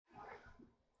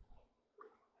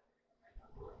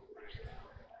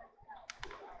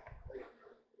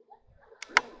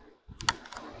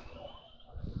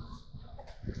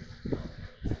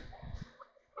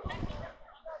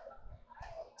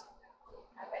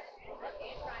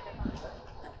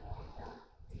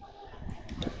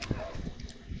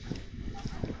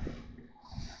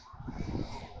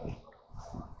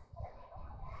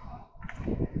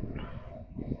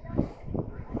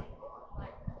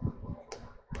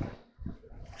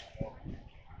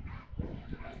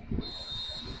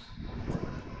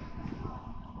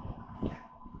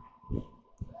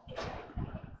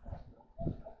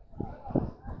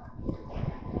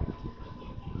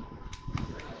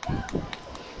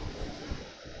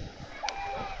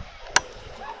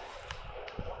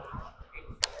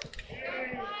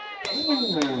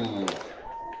Ooh.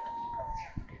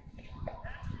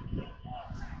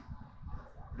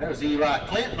 There's Eli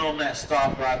Clinton on that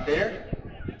stop right there.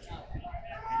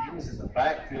 He was in the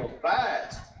backfield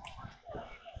fast.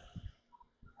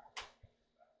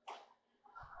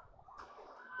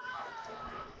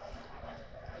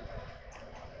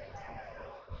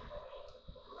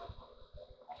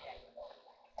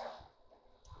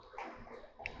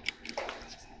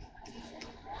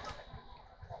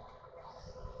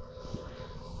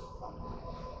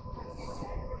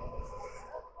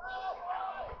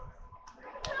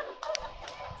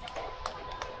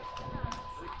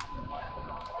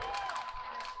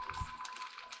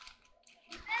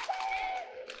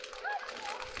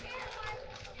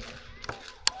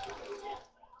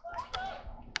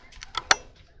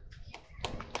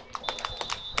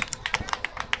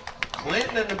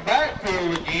 Clinton in the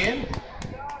backfield again.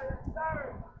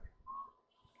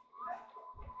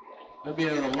 There'll be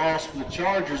another loss for the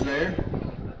Chargers there.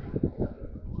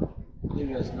 I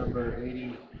believe that's number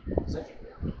 80. Is that?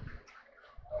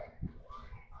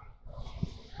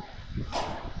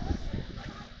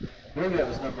 I believe that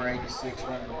was number 86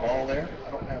 running the ball there.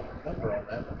 I don't have a number on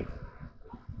that one.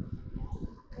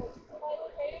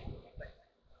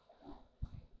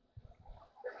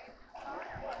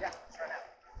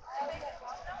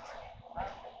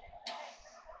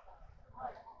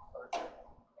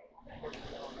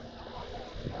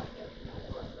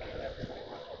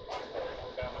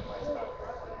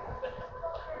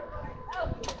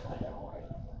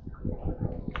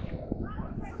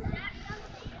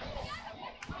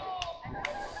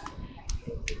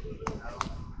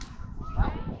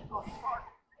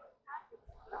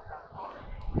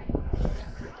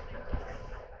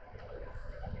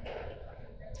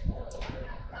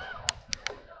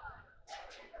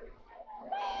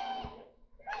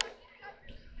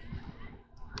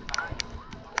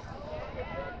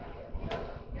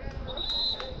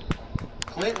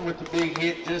 Clinton with the big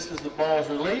hit just as the ball's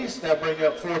released. That'll bring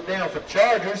up 4th down for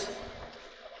Chargers.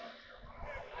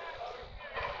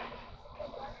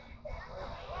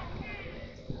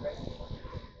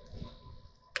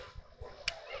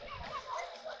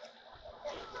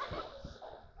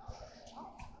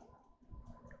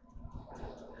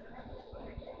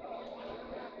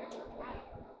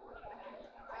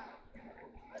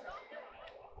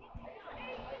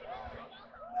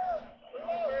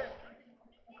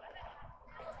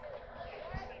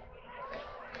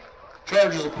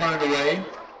 Chargers are punted away.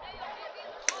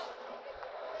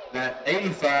 That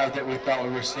 85 that we thought we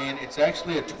were seeing, it's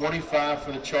actually a 25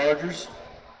 for the Chargers.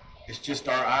 It's just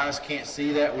our eyes can't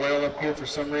see that well up here for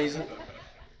some reason.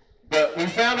 But we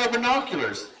found our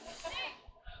binoculars.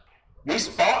 We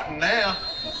spotting now.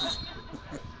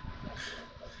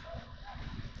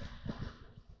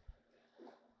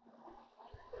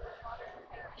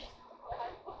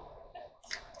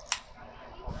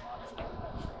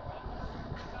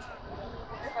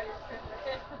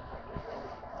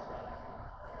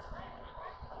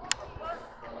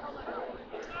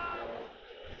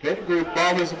 Pettigrew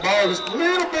bobbles the ball just a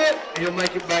little bit. He'll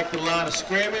make it back to the line of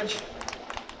scrimmage.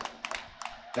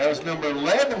 That was number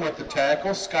 11 with the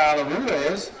tackle, Skylar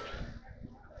Ruiz.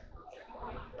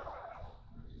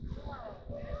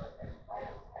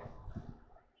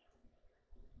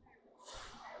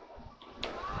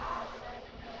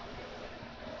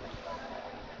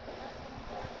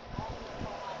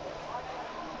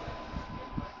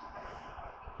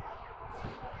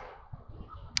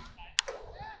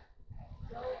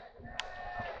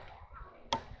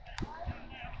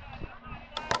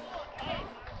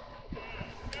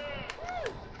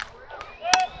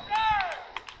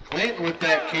 Clinton with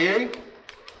that carry.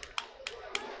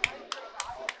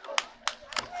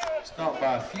 Stopped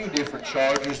by a few different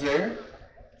Chargers there.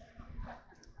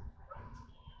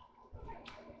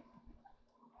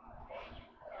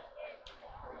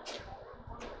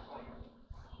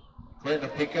 Clinton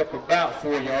will pick up about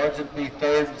 4 yards. It'll be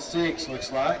 3rd and 6,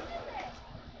 looks like.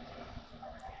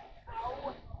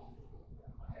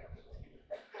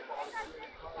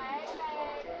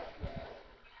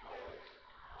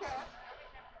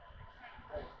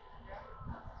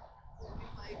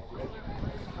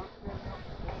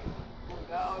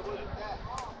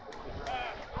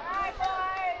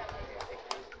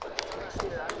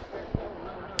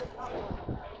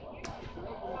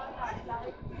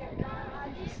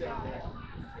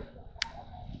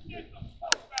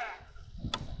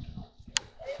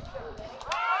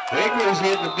 Pettigrew's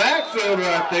hitting the backfield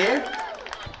right there.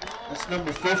 That's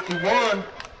number 51,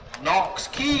 Knox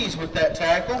Keys with that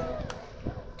tackle.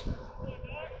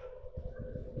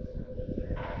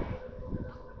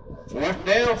 Fourth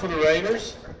down for the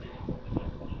Raiders.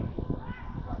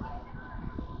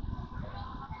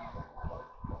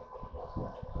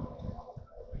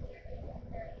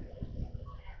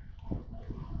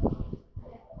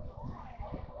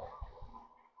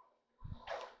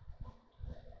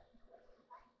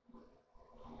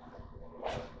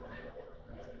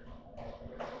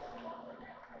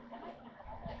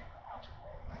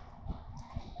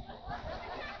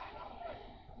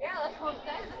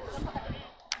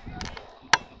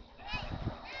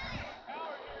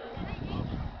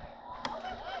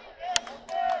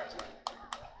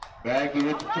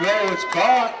 Bagby with the throw. It's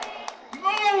caught.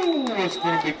 No, it's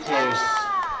going to be close.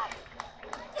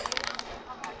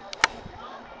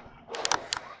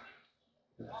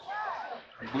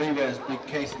 I believe that's Big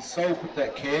Case of Soap with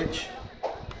that catch.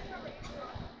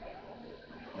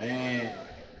 Man,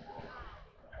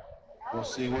 we'll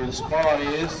see where the spot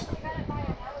is.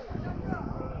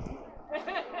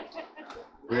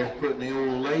 Ref putting the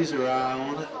old laser eye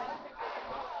on it.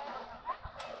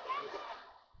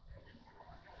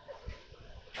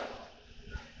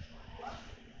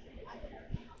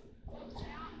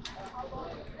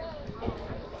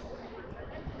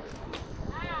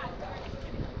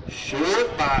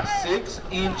 Short by 6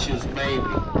 inches, maybe.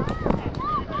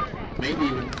 Maybe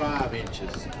even 5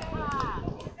 inches.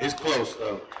 It's close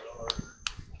though.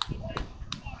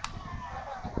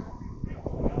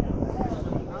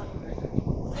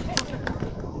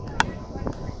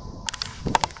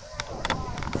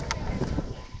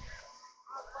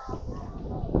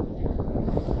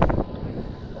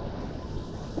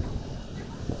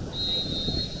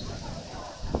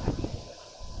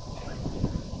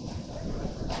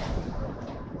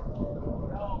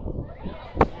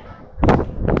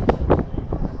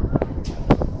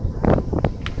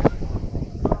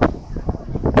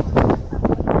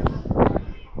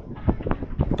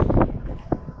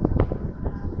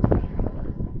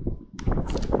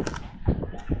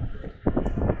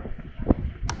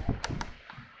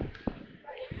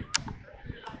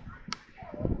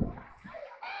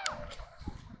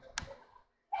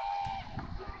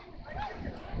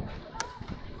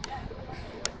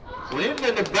 Clinton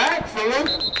in the backfield.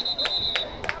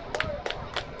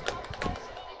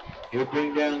 He'll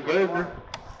bring down Gerber.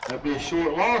 That'll be a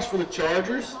short loss for the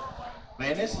Chargers.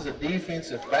 Man, this is a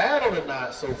defensive battle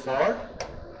tonight so far.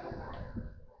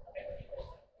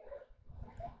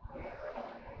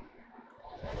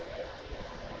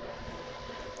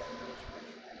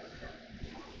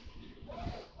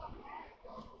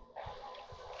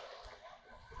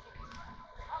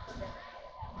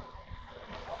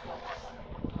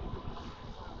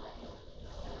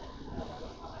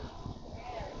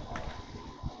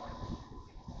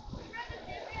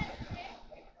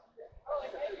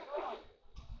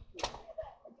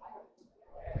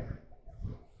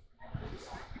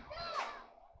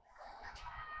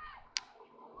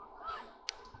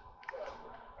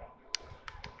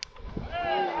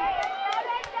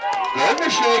 Gerber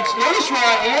shakes loose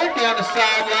right here down the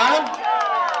sideline.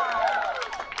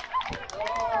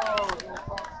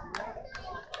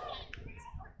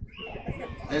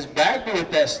 There's Bagby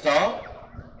with that stop.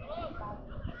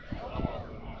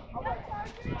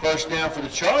 First down for the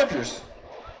Chargers.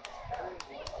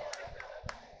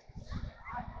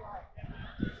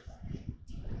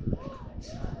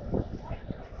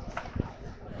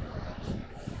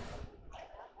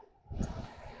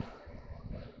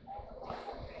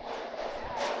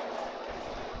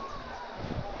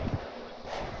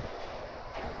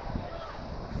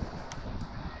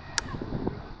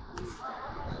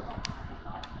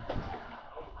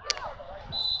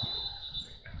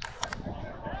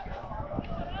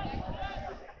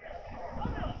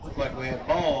 Like we had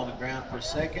ball on the ground for a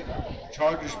second.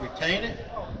 Chargers retain it.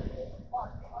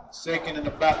 Second and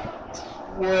about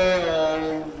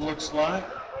 12, looks like.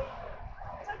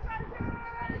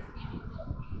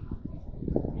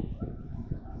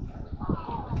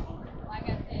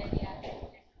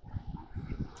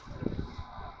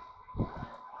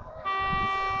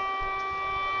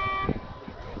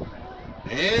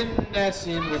 And that's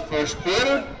in the first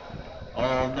quarter.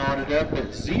 All knotted up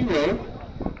at 0.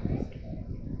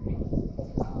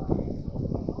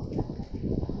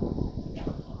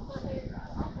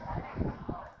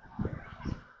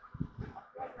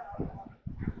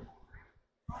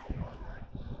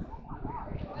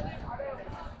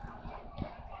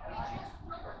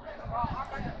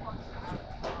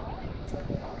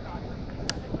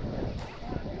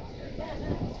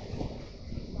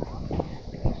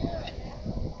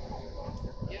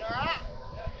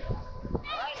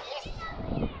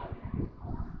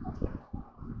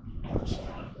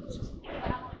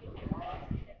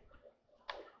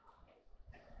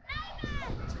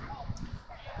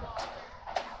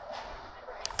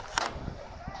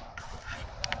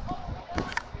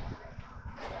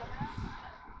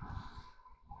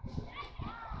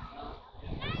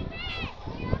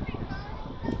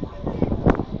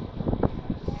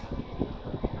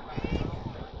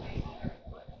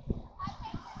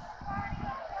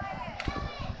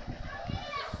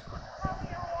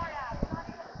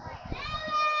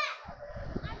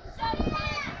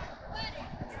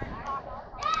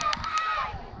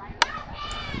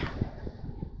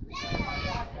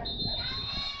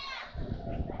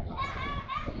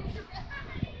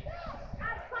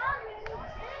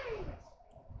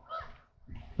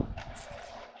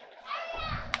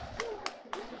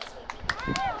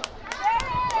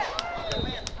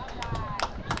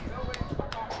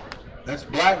 That's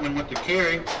Blackman with the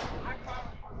carry.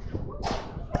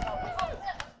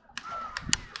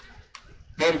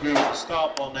 Pettigrew with the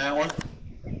stop on that one.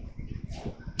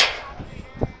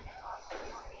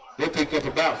 They pick up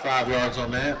about 5 yards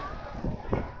on that.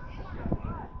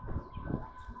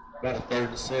 About a 3rd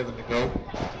and 7 to go.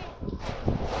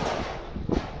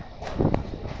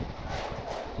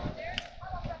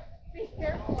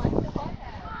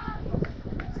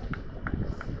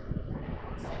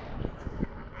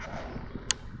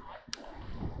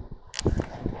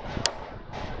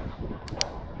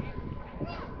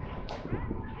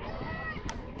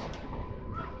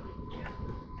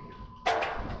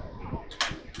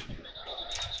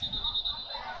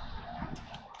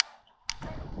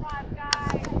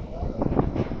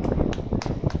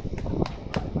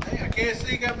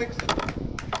 KSC got mixed up.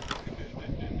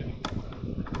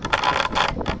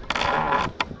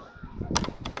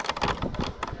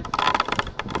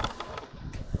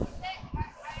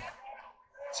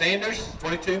 Sanders,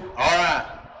 22. All right.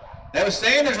 That was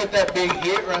Sanders with that big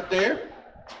hit right there.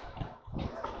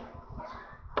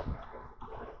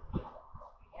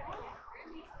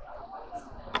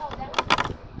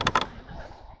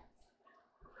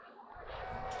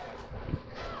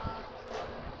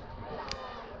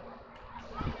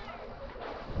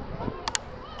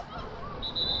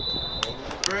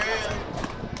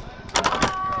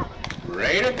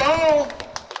 Great ball.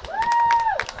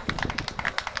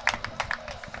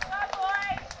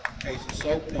 Casey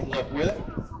Soap comes up with it.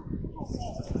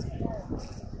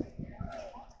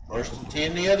 1st and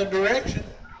 10 the other direction.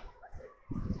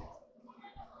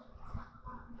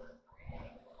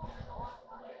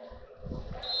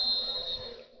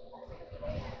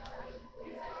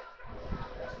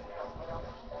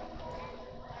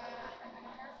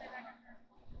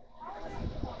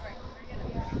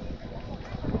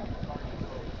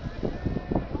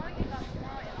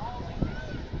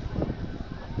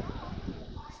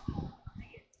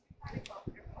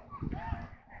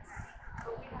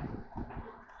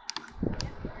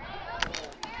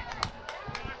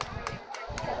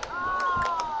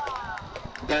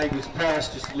 Davis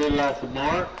pass just a little off the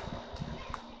mark.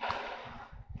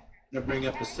 They'll bring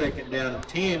up a 2nd down and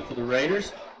 10 for the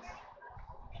Raiders.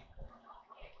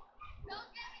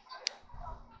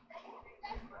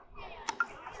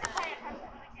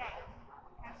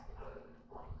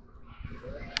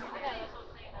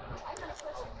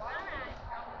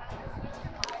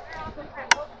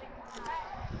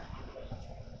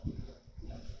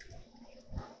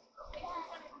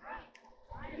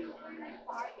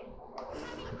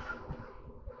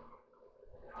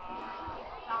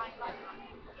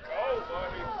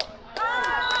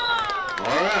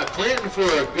 Clinton for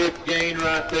a good gain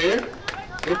right there.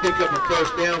 He'll pick up a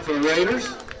 1st down for the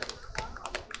Raiders.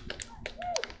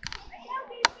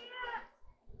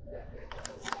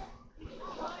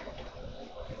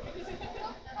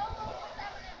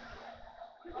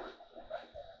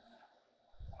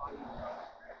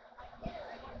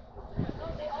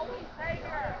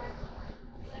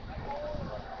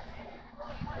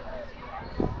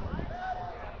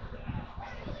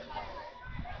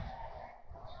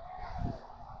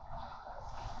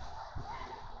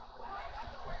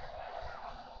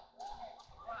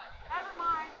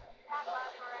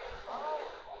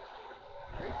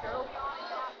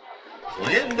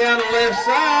 Clinton down the left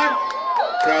side.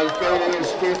 Tries to throw a little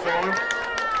stiff on him.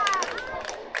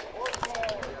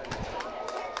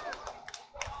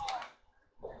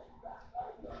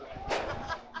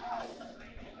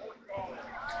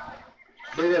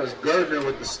 I believe that was Gardner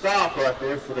with the stop right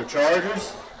there for the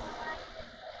Chargers.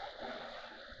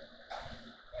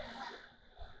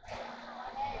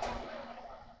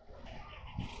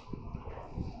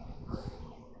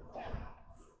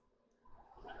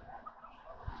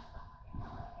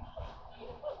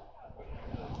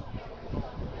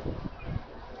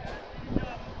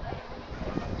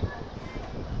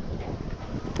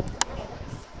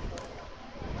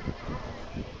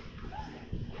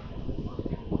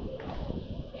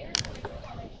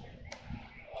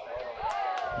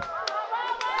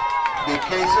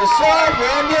 Case of Sharp,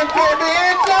 rambling toward the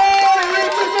end zone, he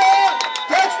reaches up,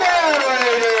 touchdown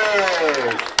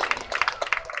Raiders!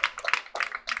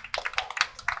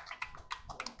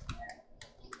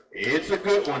 It's a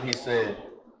good one, he said.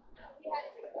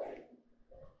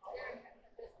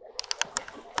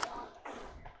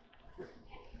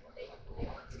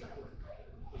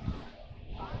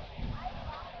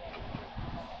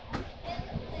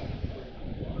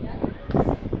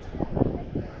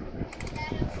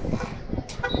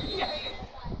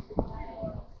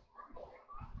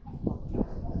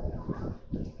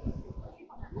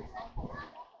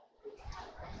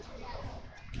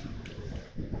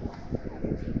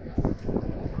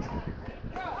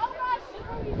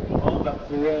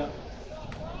 to,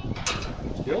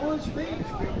 still on his feet.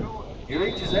 He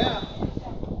reaches out.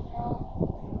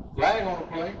 Flag on the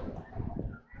play.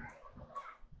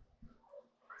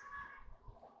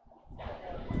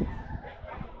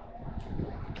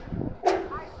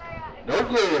 No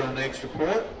good on the extra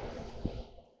point.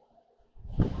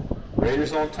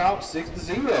 Raiders on top,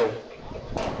 6-0.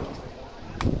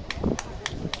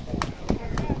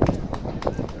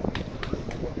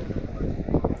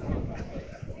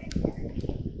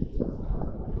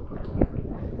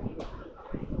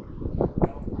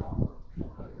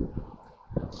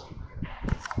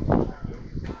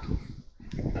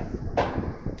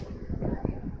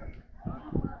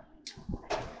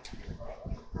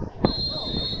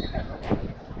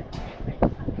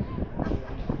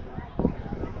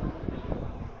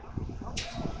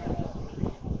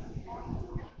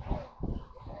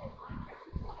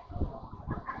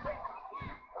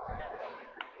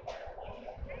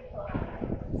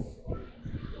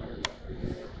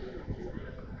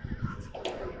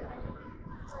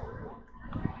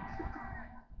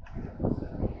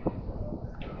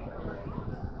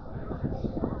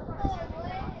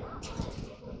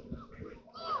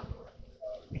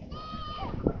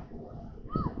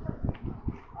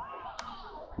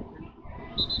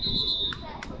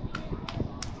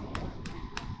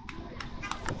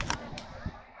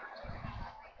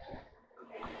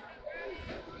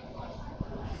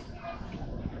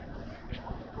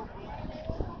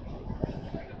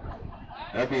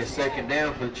 That'd be a second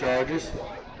down for the Chargers.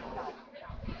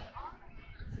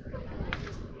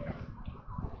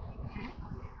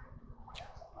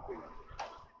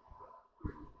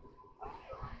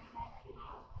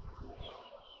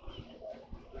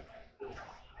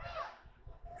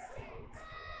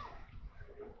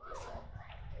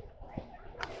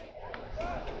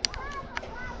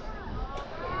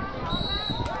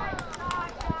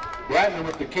 Blackman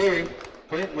with the carry,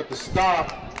 Clinton with the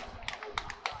stop.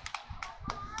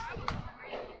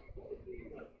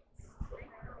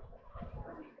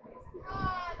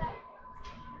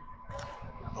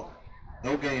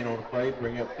 No gain on the play,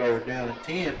 bring up third down and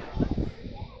 10.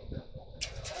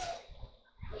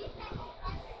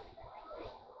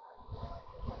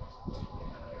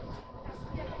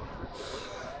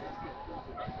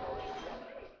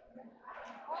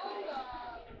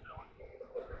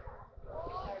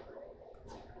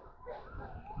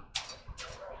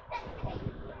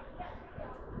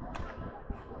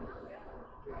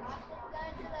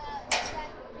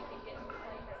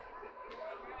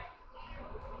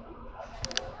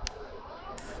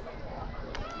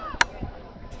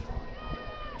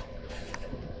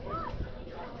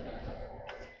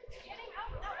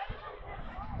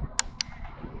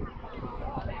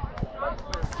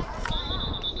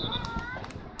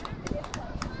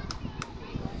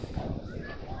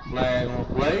 Flag on the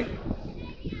play.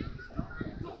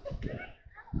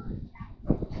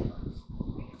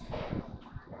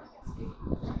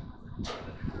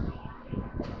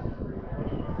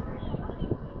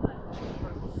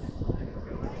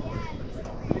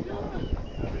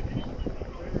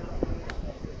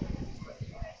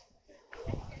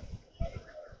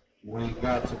 We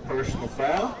got a personal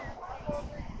foul.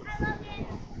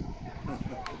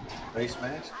 Face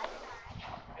mask.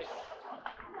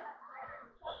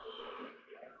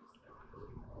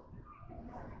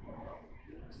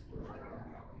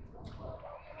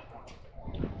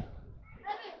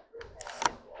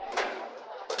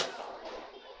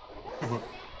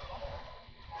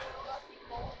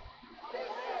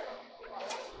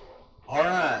 All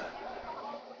right.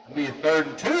 It'll be a 3rd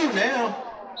and 2 now.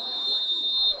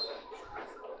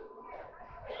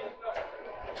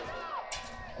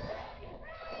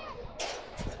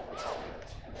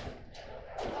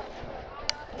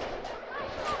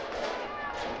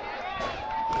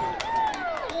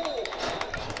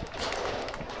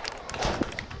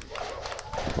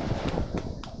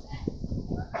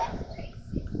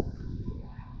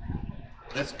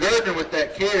 That's Gardner with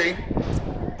that carry.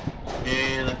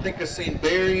 And I think I seen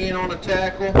Barry in on a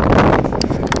tackle.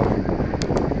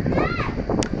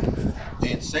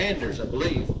 And Sanders, I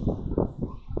believe.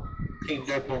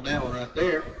 Teamed up on that one right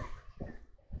there.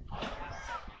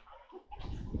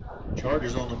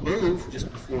 Chargers on the move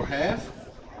just before half.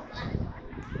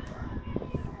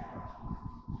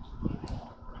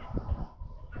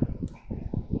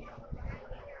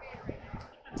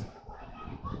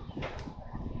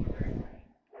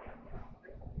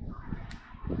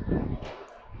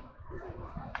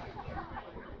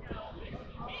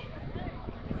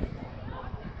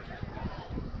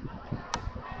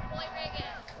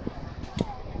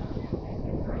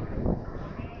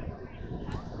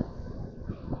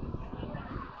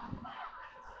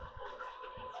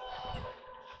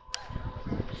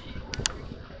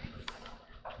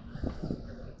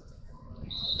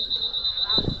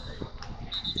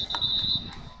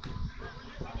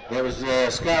 That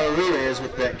was Skylar Ruiz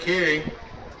with that carry.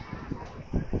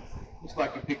 Looks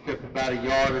like he picked up about a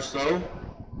yard or so.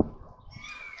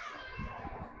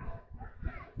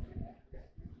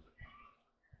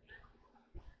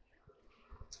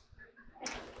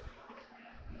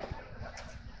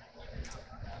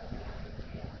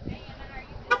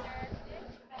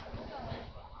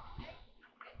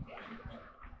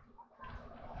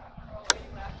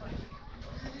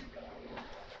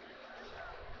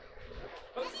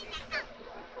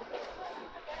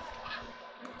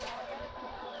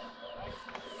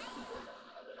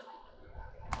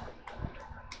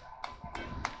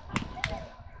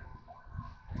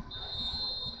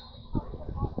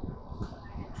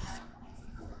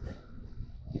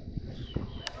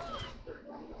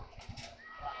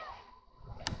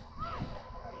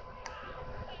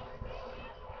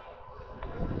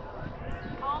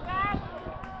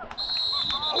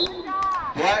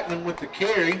 Blackman with the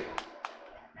carry.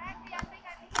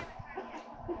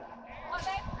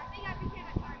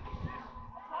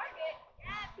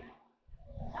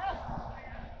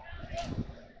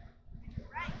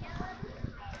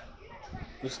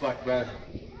 Looks like about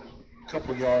a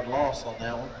couple yard loss on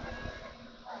that one.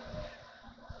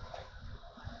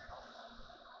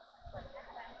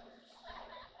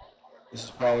 This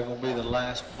is probably going to be the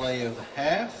last play of the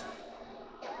half.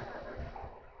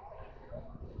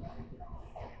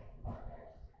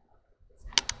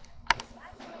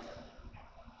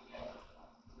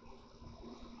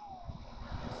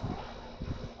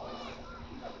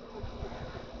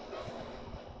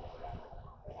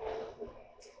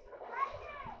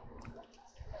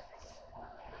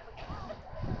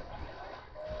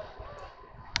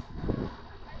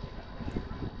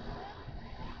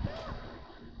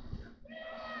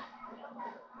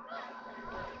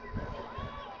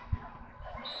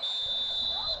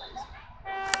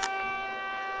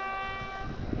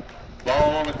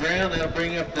 Ball on the ground, they'll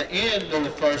bring up the end of the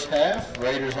first half.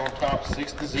 Raiders on top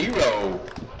 6-0.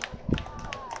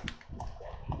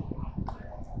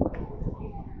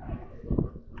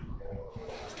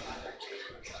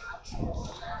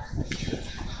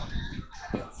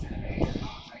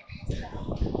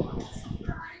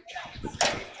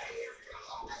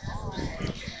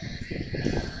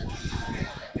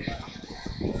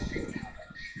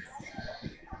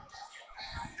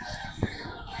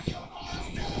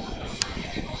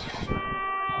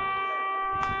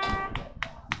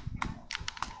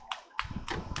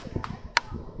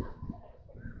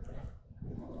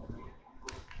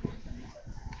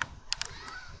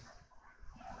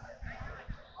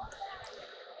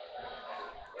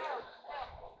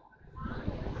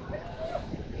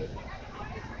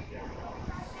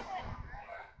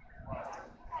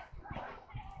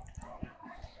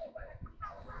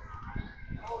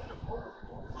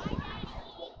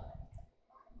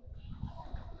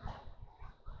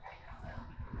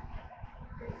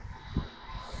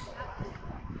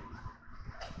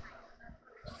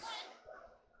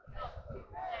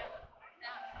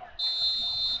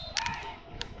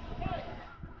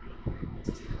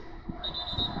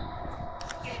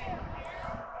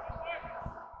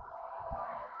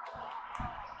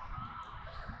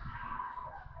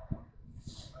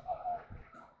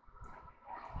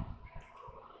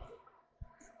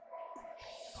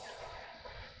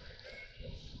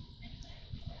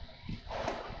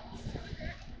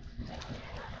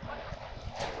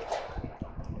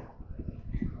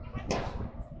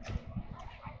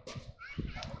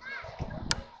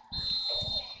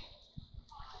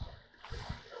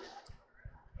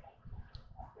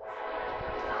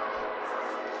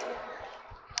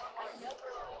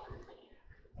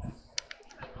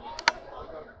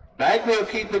 Bagwell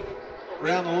keep it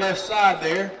around the left side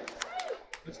there.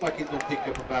 Looks like he's going to pick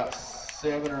up about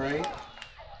 7 or 8.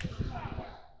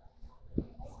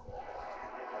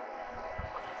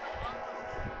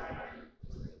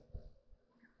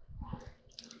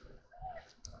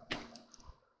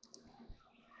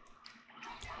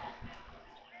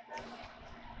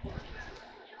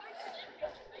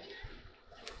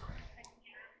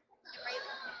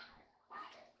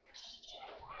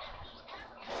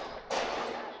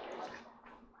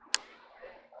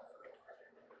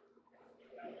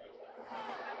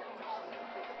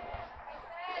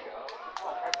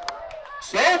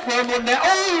 So one down.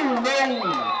 Oh, no!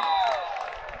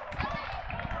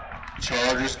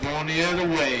 Chargers going the other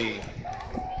way.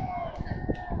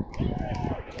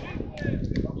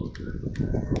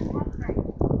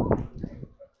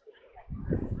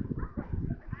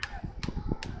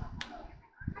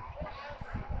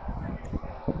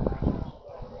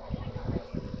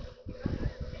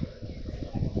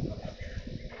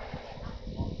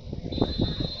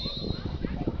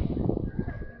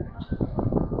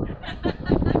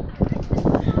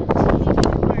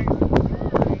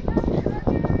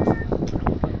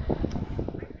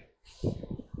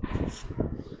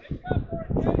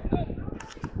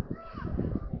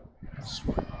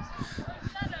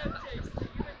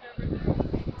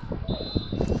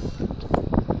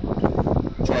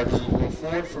 Chargers will go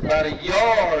forward for about a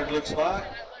yard, looks like.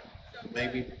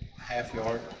 Maybe half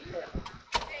yard.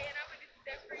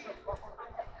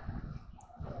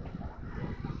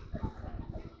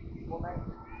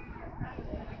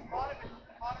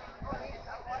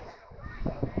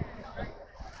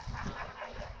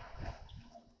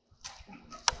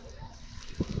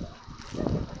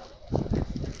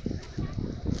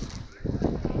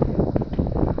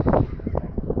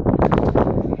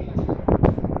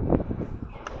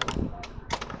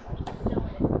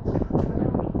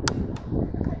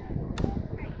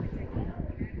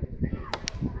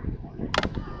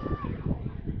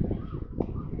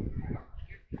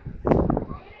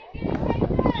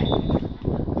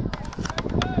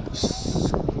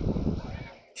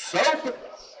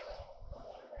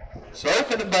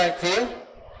 Soap in the backfield.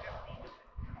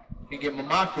 Can get my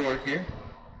mic to work here.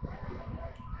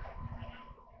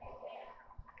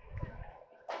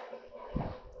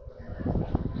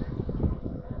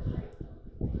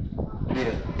 Be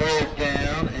a third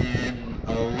down and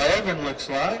 11 looks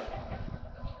like.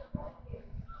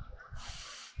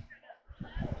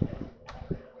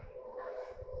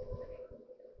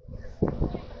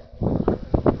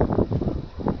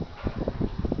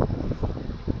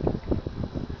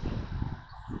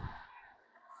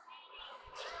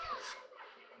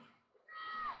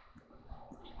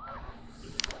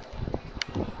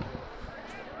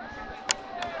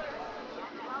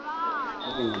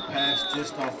 Pass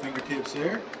just off fingertips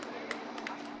there.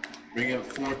 Bring up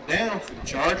fourth down for the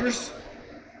Chargers.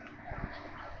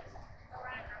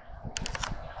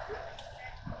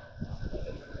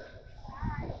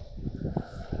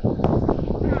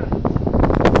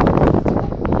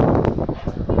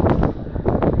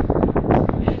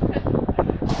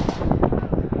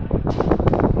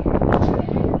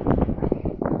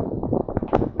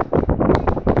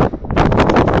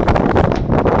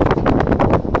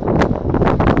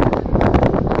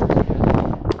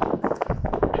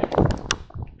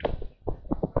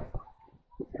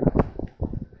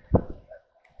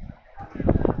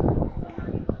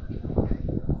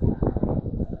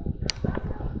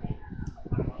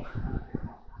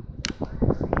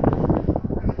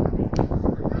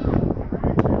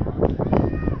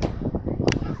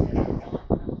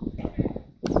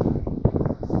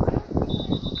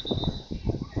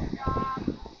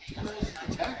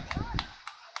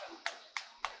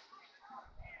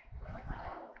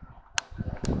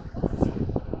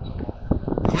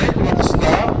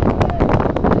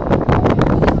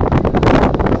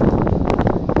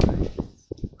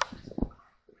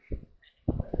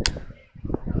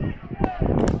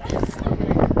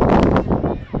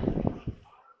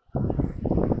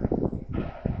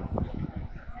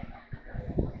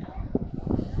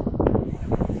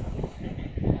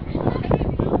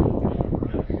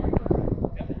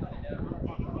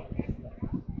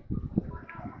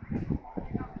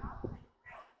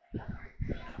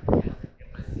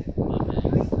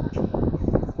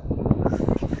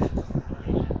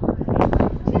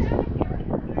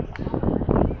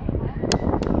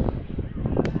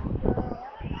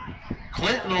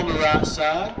 Clinton on the right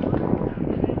side.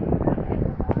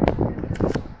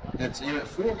 That's Emmett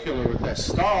Fourkiller with that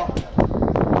stop.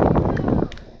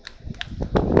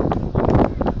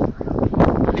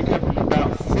 Pick up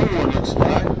about 4, looks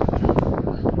like.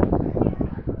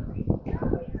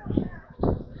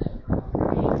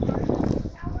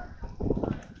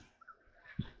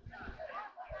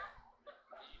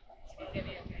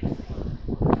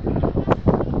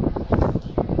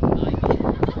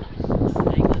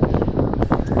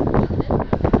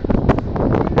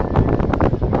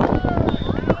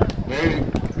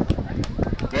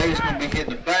 Barry's going to be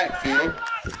hitting the backfield.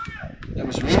 That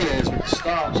was Ruiz with the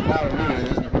stop. Skylar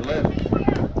Ruiz, number 11.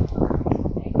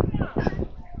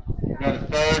 Got a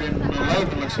third and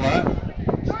 11, looks like.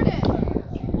 Jordan,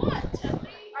 what?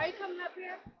 Are you coming up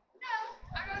here? No,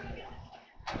 I gotta get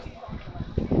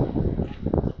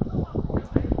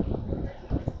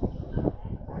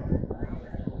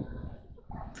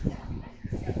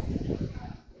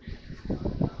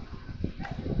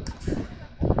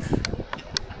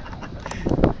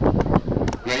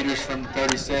Raiders from the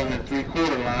 37 and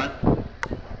 3/4 line.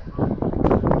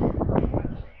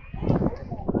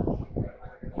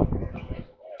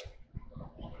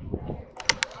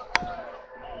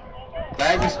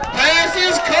 Pass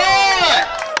is caught!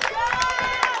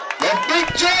 The Big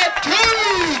Jet 2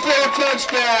 for a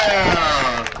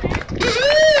touchdown!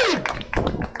 Woo-hoo!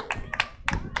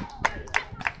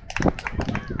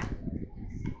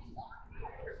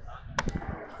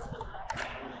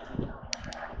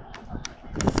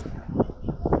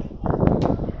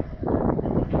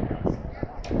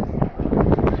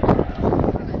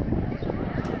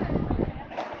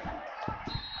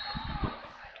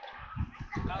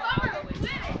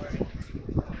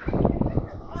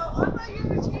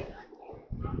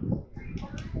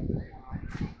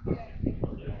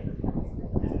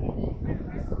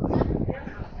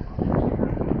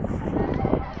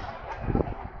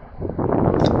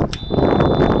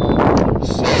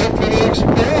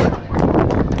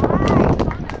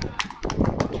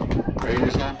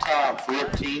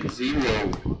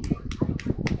 14-0.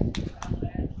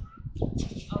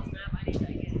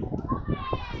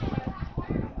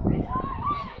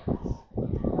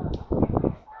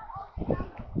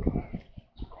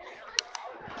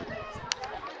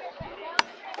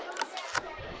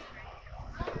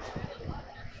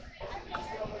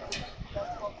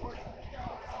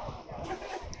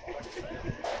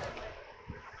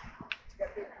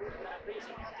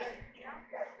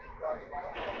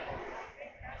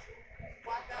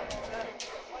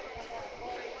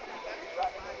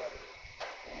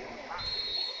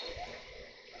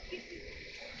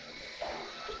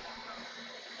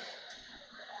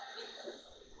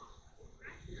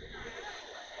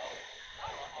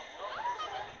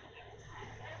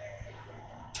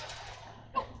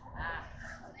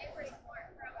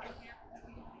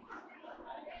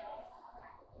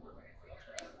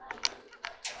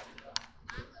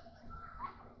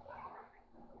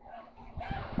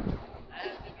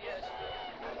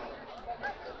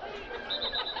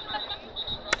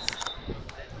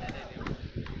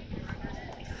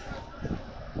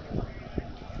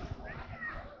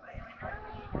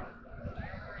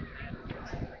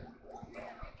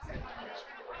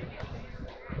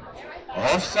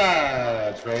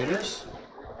 Offsides, Raiders.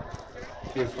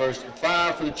 Good 1st and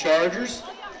 5 for the Chargers.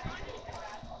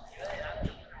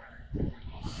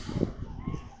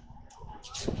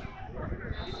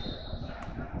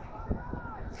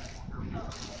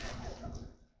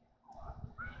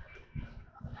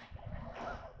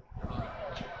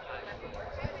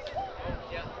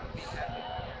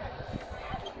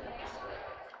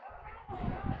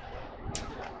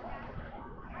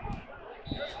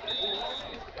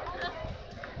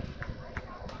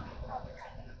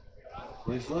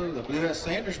 I believe that's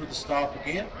Sanders with the stop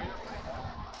again.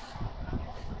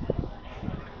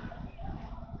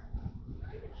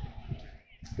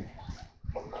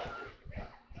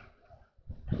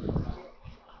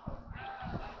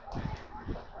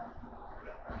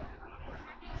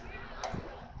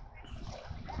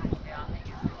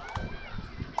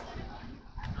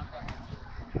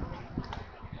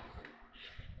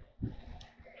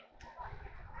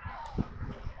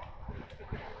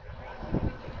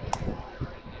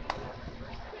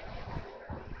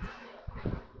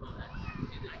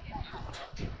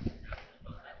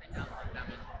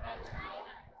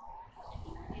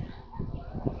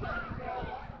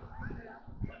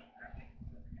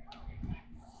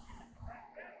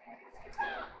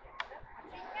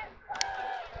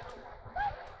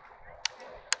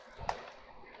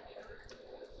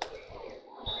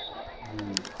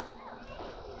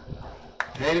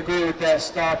 They agree with that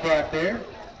stop right there.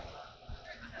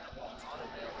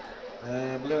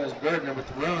 I believe that's Gardner with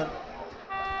the run.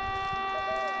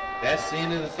 That's the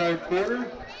end of the 3rd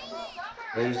quarter.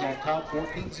 Raiders on top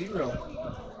 14-0.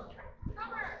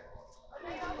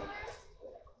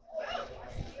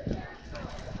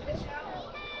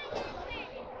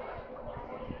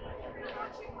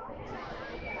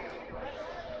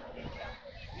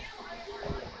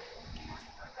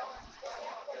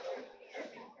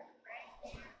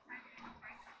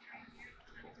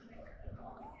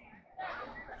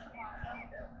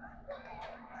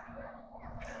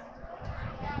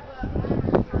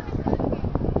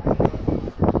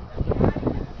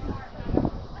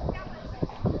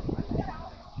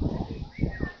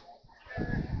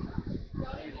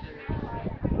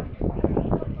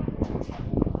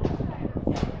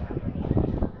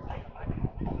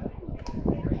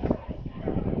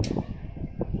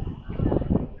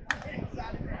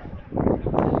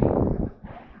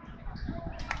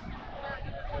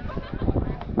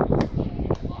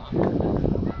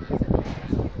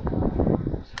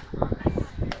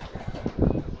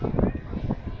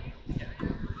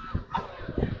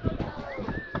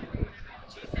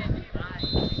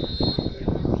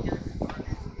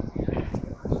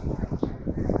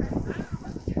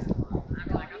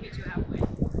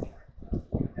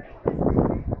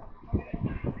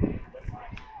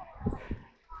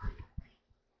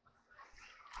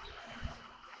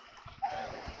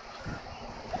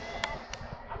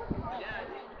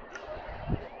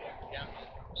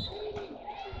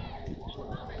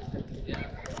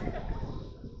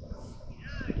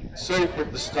 Soap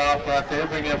with the stop right there,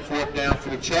 bringing up 4th down for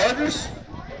the Chargers.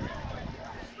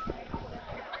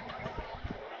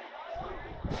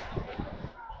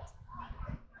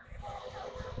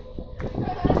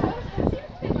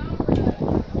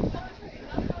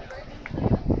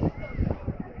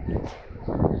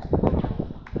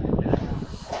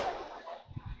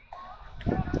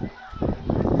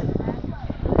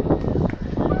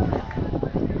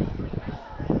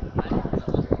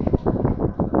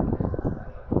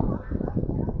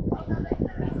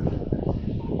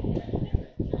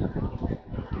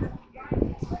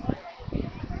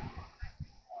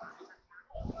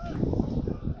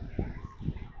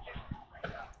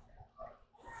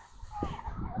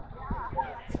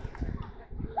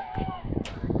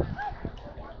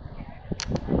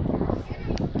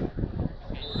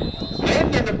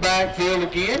 the backfield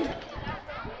again.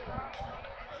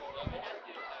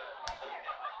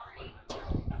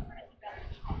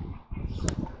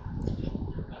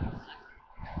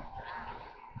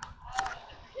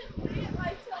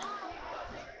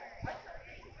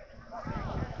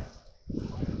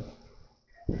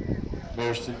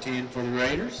 First and 10 for the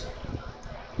Raiders.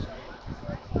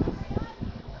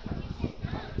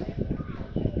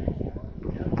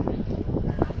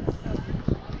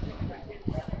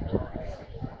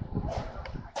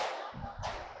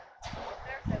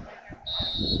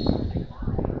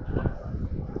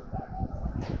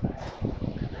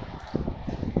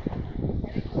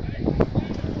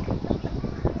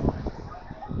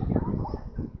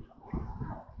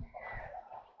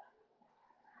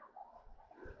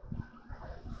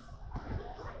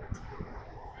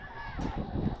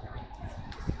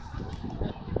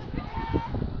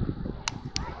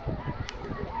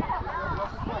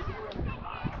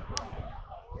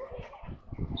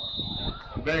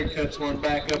 Barry cuts one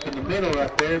back up in the middle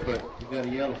right there, but we got a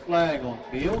yellow flag on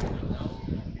the field.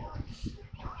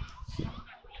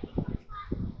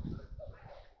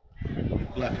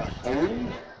 Like a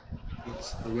hold.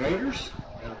 It's the Raiders.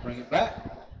 Gotta bring it back.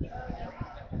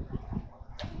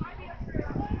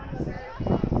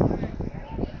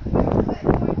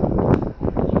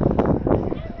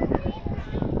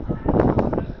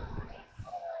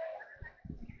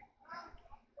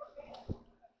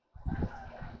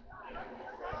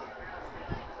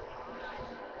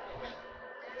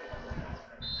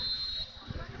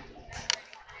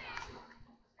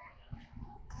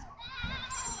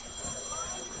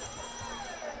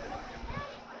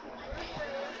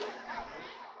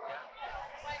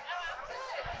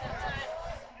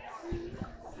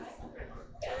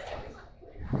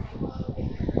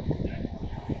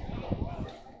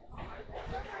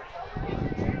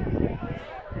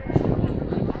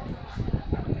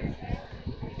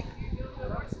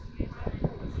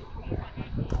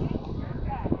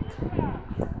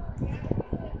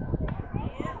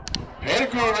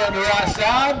 Pettigrew on the right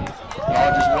side.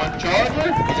 Dodges one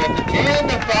Charger. He's at the 10,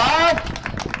 the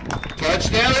 5.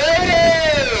 Touchdown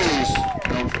Raiders!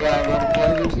 No flag on the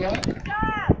play, looks like.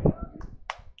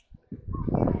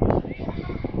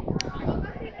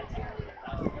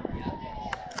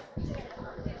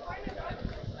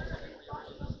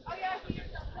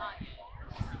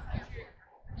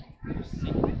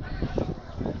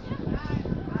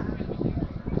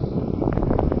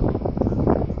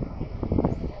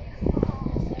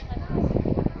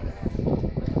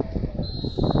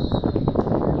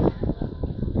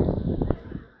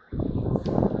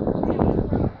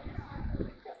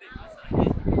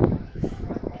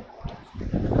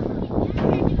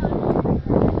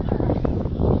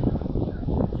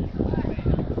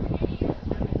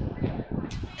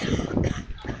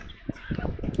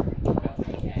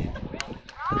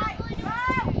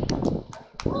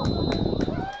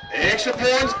 Extra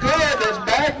point's good. That's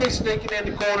Bagley sneaking in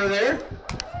the corner there.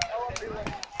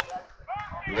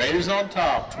 Raiders on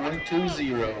top,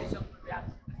 22-0.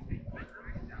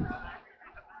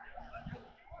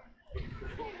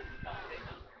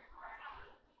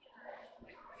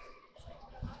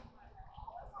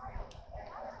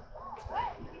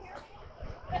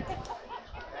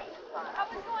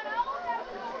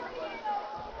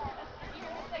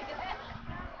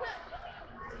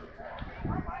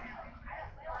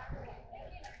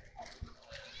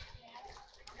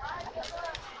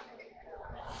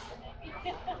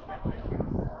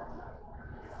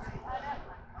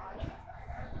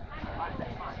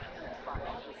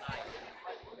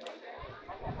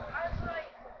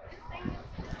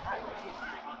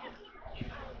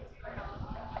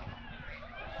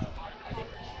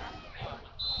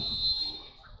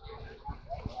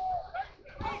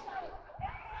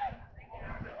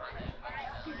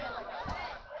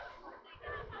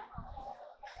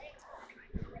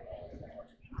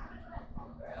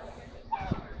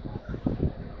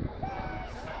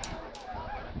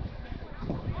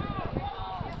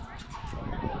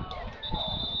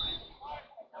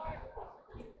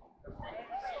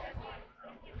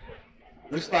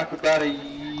 Looks like about a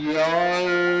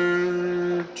yard,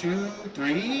 2,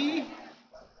 3.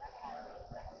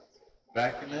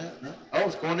 Back in that. No. Oh,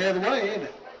 it's going the other way, isn't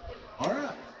it? All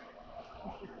right.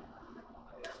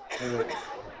 Hey, look.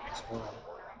 What's going on?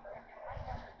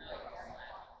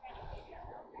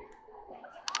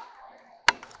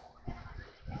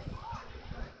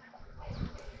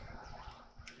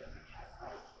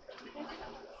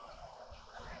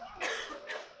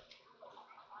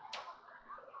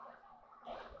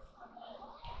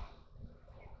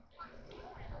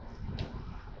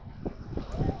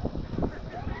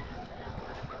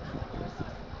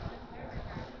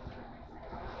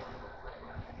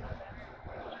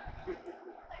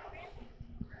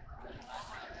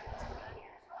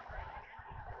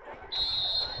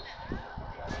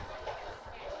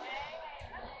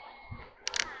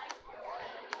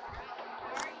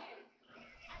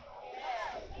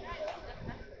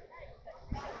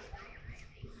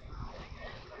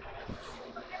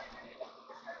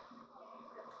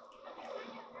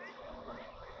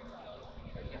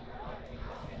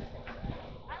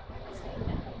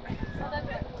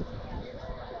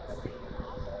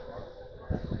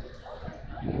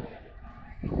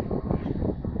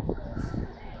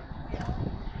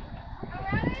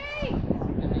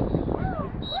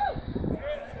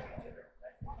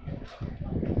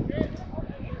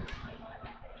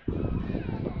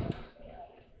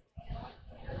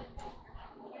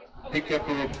 pickup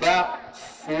of about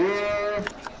 4,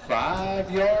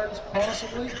 5 yards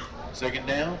possibly. Second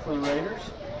down for the Raiders.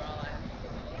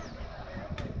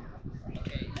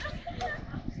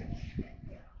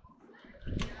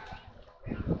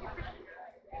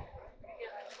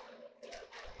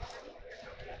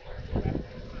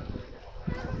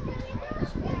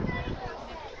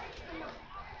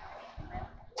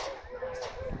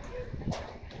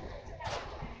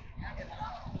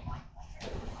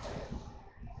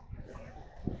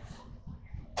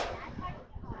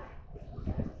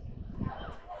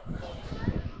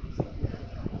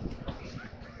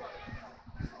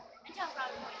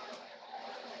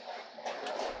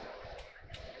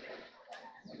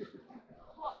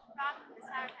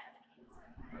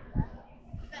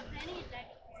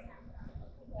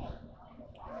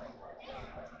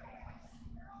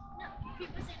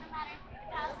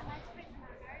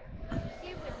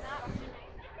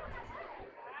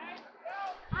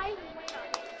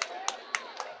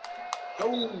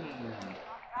 Oh,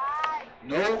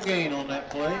 no gain on that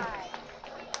play.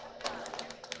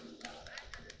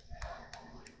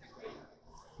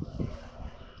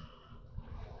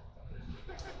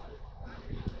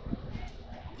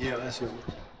 Yeah, that's it.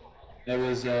 That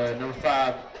was number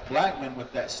 5, Blackman,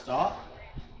 with that stop.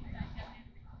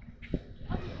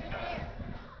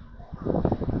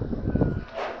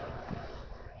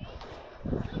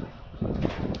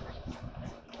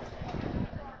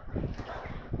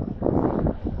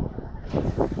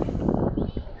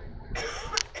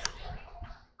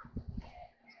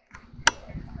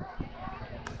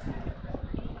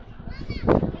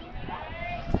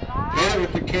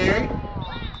 With the carry.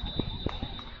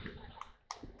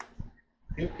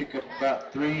 He'll pick up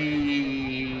about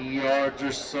 3 yards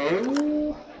or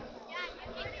so.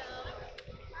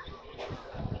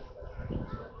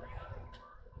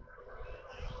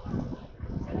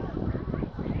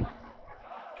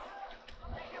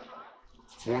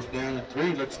 Fourth down and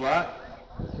 3, looks like.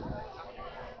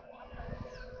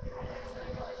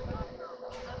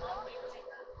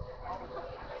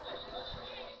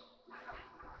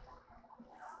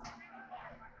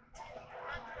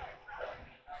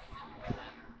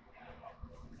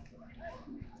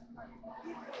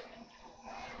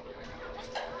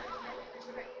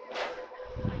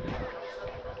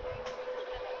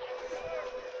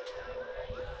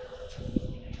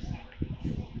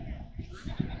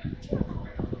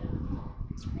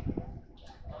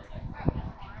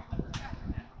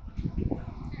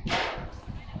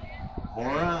 All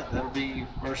right, that'll be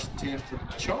first and 10 for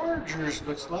the Chargers,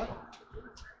 looks like.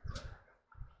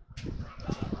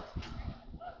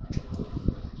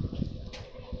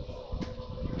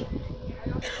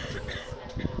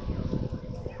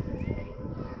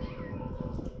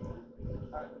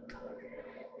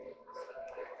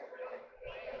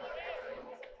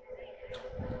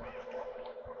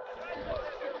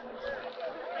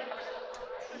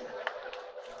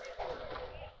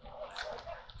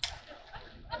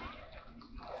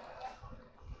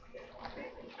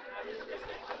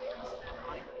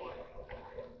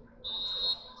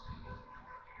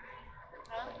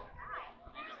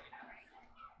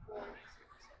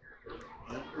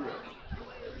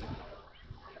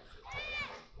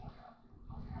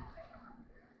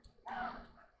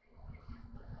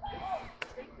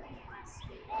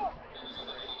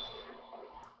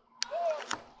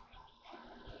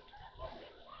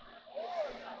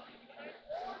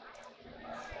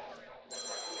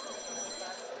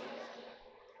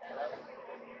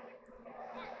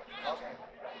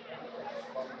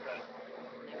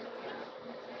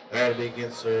 That'll be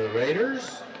against the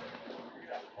Raiders.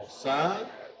 Offside.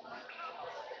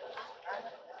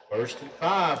 First and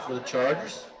 5 for the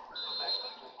Chargers.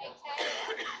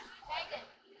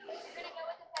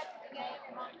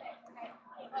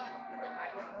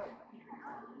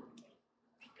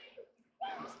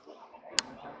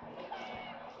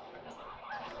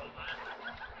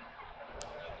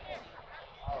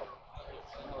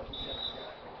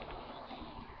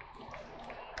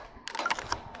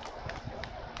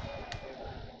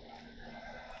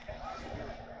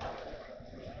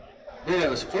 Yeah, it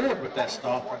was Ford with that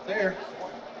stop right there.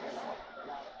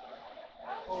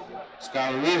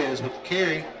 Skylar Lewis with the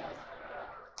carry.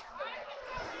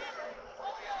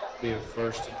 Be a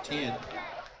first and 10.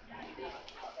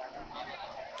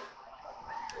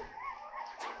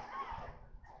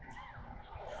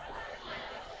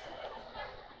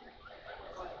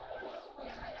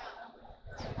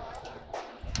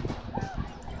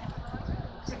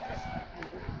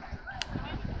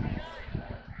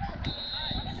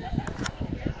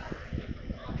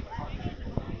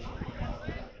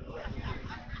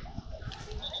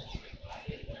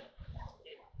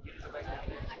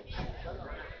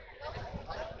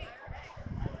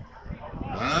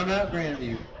 Timeout,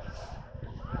 Grandview.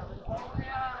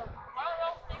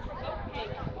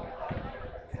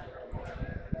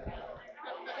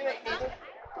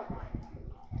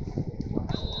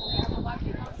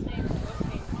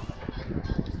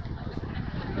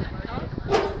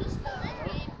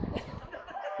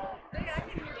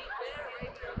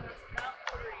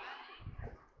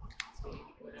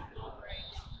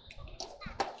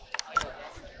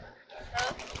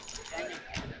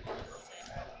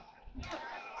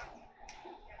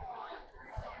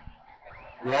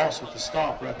 Ross with the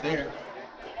stop right there.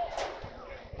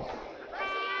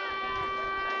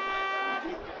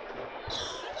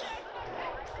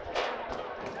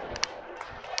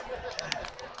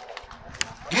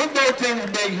 Give both teams a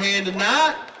big hand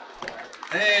tonight.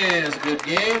 And it's a good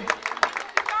game.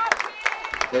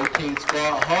 Both teams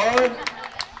fought hard.